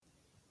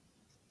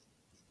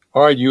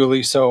All right,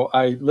 Yuli. So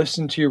I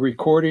listened to your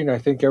recording. I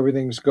think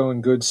everything's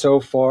going good so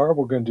far.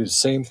 We're going to do the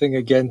same thing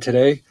again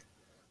today.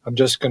 I'm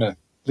just going to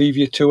leave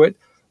you to it.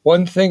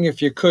 One thing,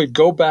 if you could,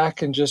 go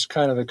back and just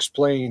kind of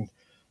explain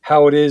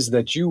how it is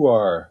that you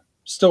are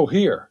still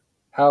here,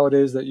 how it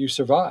is that you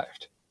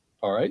survived.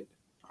 All right?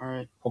 All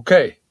right.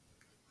 Okay.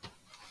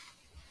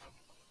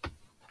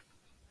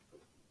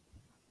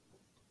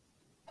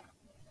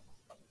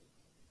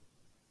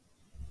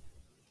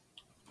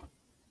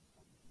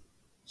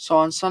 So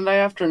on Sunday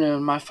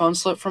afternoon, my phone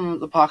slipped from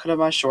the pocket of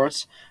my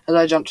shorts as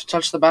I jumped to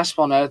touch the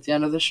basketball net at the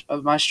end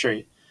of my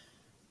street.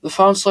 The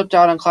phone slipped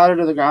out and clattered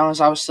to the ground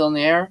as I was still in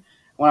the air.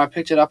 When I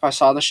picked it up, I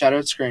saw the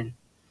shattered screen.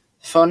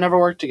 The phone never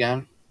worked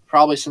again,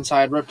 probably since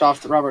I had ripped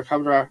off the rubber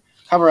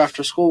cover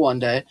after school one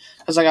day,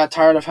 as I got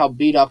tired of how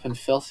beat up and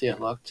filthy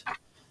it looked.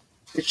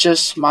 It's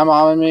just my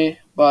mom and me,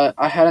 but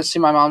I hadn't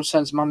seen my mom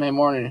since Monday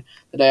morning,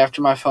 the day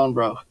after my phone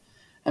broke.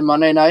 And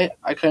Monday night,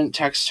 I couldn't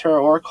text her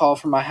or call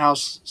from my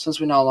house since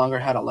we no longer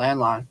had a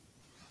landline.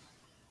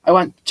 I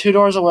went 2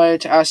 doors away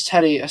to ask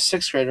Teddy, a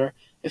sixth grader,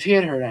 if he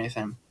had heard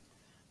anything.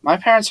 My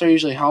parents are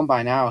usually home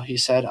by now, he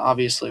said,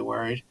 obviously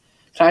worried.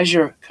 Can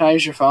I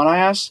use your phone? I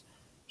asked.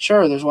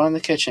 Sure, there's one in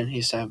the kitchen,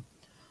 he said.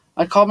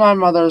 I called my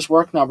mother's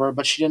work number,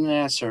 but she didn't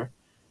answer.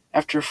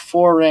 After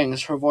 4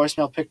 rings, her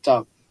voicemail picked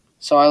up,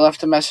 so I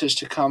left a message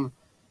to come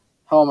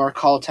home or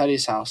call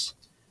Teddy's house.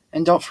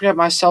 And don't forget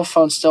my cell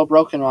phone's still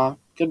broken, Mom.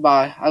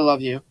 Goodbye. I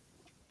love you.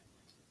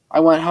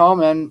 I went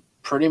home and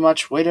pretty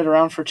much waited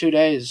around for 2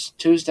 days,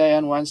 Tuesday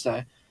and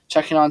Wednesday,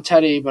 checking on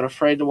Teddy but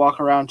afraid to walk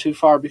around too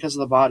far because of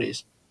the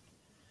bodies.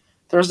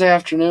 Thursday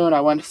afternoon,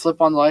 I went to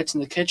flip on the lights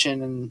in the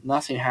kitchen and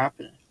nothing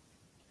happened.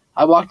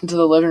 I walked into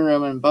the living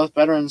room and both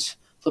bedrooms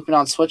flipping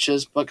on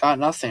switches but got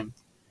nothing.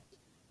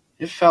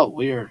 It felt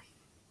weird.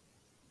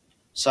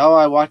 So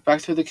I walked back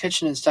through the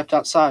kitchen and stepped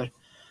outside.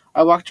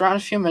 I walked around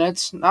a few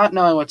minutes, not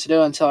knowing what to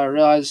do until I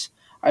realized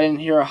I didn't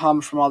hear a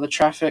hum from all the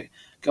traffic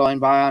going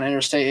by on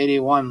Interstate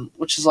 81,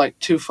 which is like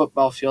 2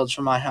 football fields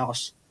from my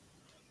house.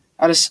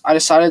 I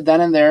decided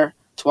then and there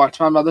to walk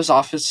to my mother's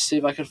office to see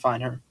if I could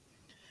find her.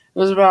 It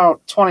was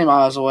about 20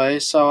 miles away,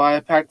 so I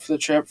packed for the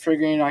trip,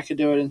 figuring I could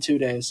do it in 2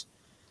 days.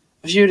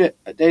 A few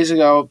days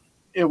ago,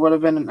 it would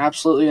have been an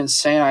absolutely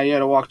insane idea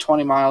to walk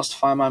 20 miles to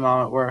find my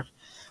mom at work,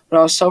 but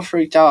I was so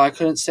freaked out I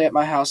couldn't stay at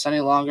my house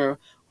any longer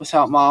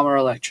without mom or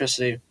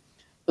electricity.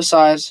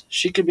 Besides,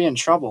 she could be in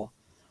trouble.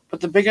 But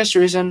the biggest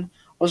reason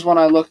was when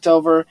I looked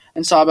over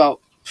and saw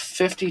about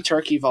 50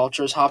 turkey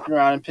vultures hopping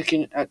around and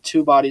picking at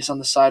 2 bodies on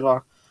the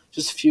sidewalk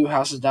just a few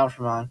houses down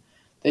from mine.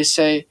 They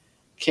say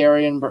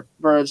carrion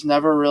birds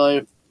never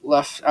really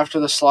left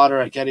after the slaughter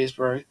at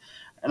Gettysburg,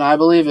 and I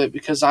believe it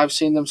because I've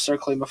seen them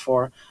circling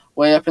before,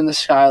 way up in the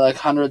sky like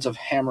hundreds of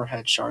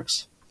hammerhead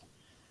sharks.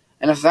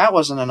 And if that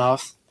wasn't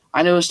enough,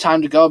 I knew it was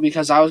time to go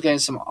because I was getting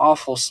some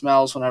awful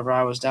smells whenever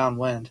I was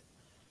downwind.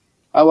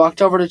 I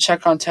walked over to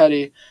check on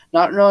Teddy,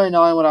 not really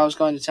knowing what I was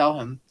going to tell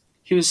him.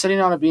 He was sitting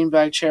on a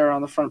beanbag chair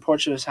on the front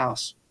porch of his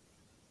house.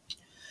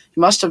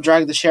 He must have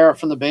dragged the chair up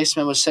from the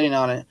basement and was sitting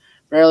on it,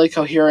 barely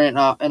coherent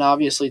and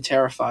obviously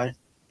terrified.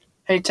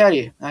 Hey,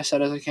 Teddy, I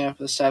said as I came up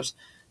the steps.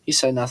 He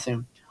said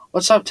nothing.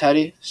 What's up,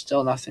 Teddy?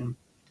 Still nothing.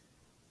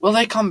 Will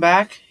they come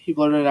back? He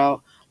blurted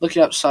out,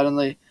 looking up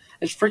suddenly.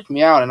 It freaked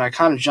me out, and I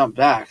kind of jumped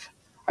back.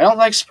 I don't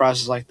like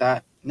surprises like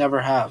that.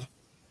 Never have.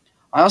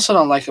 I also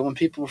don't like it when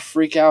people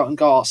freak out and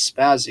go all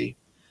spazzy.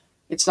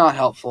 It's not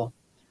helpful.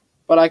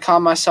 But I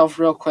calmed myself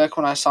real quick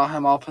when I saw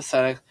him all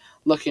pathetic,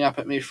 looking up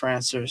at me for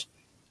answers.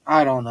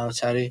 I don't know,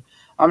 Teddy.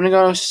 I'm gonna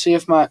go see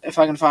if I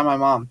can find my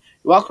mom.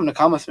 You're welcome to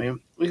come with me.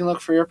 We can look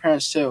for your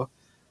parents too.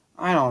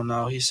 I don't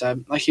know, he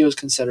said, like he was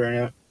considering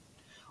it.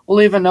 We'll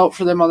leave a note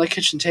for them on the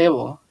kitchen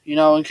table,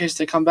 in case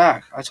they come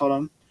back, I told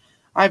him.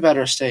 I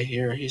better stay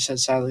here, he said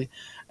sadly.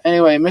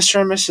 Anyway,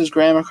 Mr. and Mrs.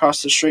 Graham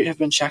across the street have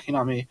been checking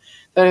on me.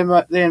 They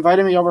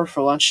invited me over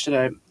for lunch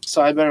today,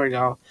 so I better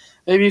go.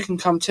 Maybe you can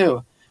come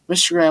too.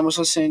 Mr. Graham was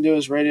listening to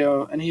his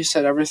radio, and he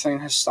said everything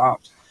has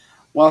stopped.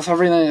 Well, if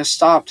everything has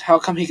stopped, how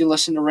come he can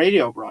listen to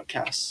radio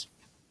broadcasts?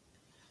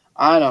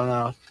 I don't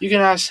know. You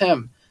can ask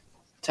him,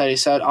 Teddy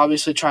said,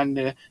 obviously trying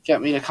to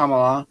get me to come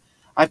along.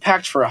 I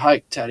packed for a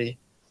hike, Teddy.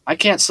 I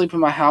can't sleep in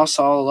my house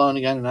all alone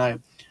again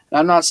tonight, and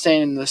I'm not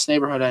staying in this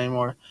neighborhood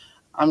anymore.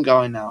 I'm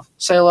going now.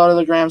 Say hello to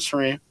the Grahams for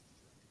me.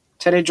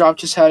 Teddy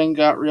dropped his head and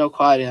got real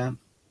quiet again.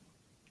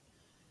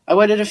 I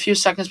waited a few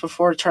seconds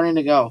before turning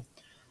to go.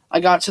 I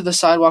got to the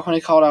sidewalk when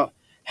he called out,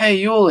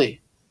 Hey, Yuli!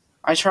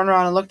 I turned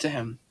around and looked at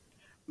him.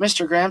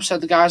 Mr. Graham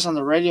said the guys on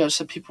the radio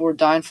said people were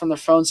dying from their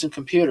phones and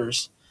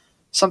computers.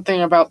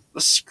 Something about the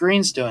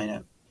screens doing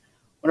it.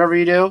 Whatever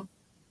you do,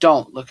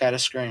 don't look at a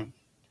screen.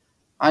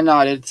 I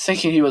nodded,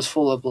 thinking he was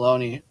full of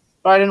baloney,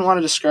 but I didn't want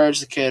to discourage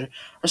the kid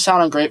or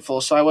sound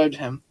ungrateful, so I waved at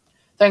him.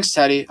 Thanks,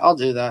 Teddy. I'll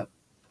do that.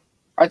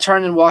 I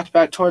turned and walked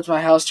back towards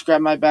my house to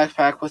grab my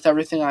backpack with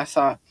everything I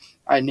thought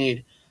I'd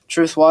need.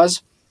 Truth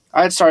was,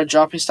 I had started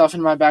dropping stuff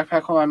in my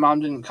backpack when my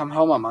mom didn't come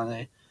home on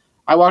Monday.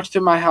 I walked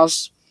through my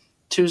house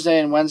Tuesday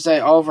and Wednesday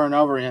over and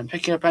over again,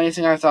 picking up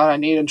anything I thought I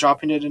needed and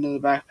dropping it into the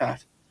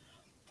backpack.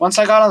 Once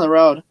I got on the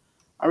road,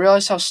 I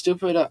realized how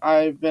stupid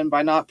I've been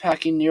by not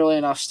packing nearly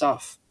enough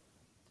stuff.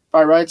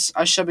 By rights,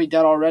 I should be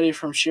dead already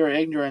from sheer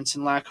ignorance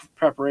and lack of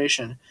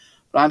preparation,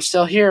 but I'm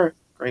still here,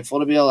 grateful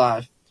to be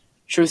alive.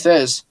 Truth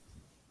is,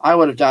 I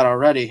would have died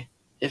already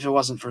if it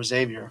wasn't for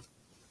Xavier.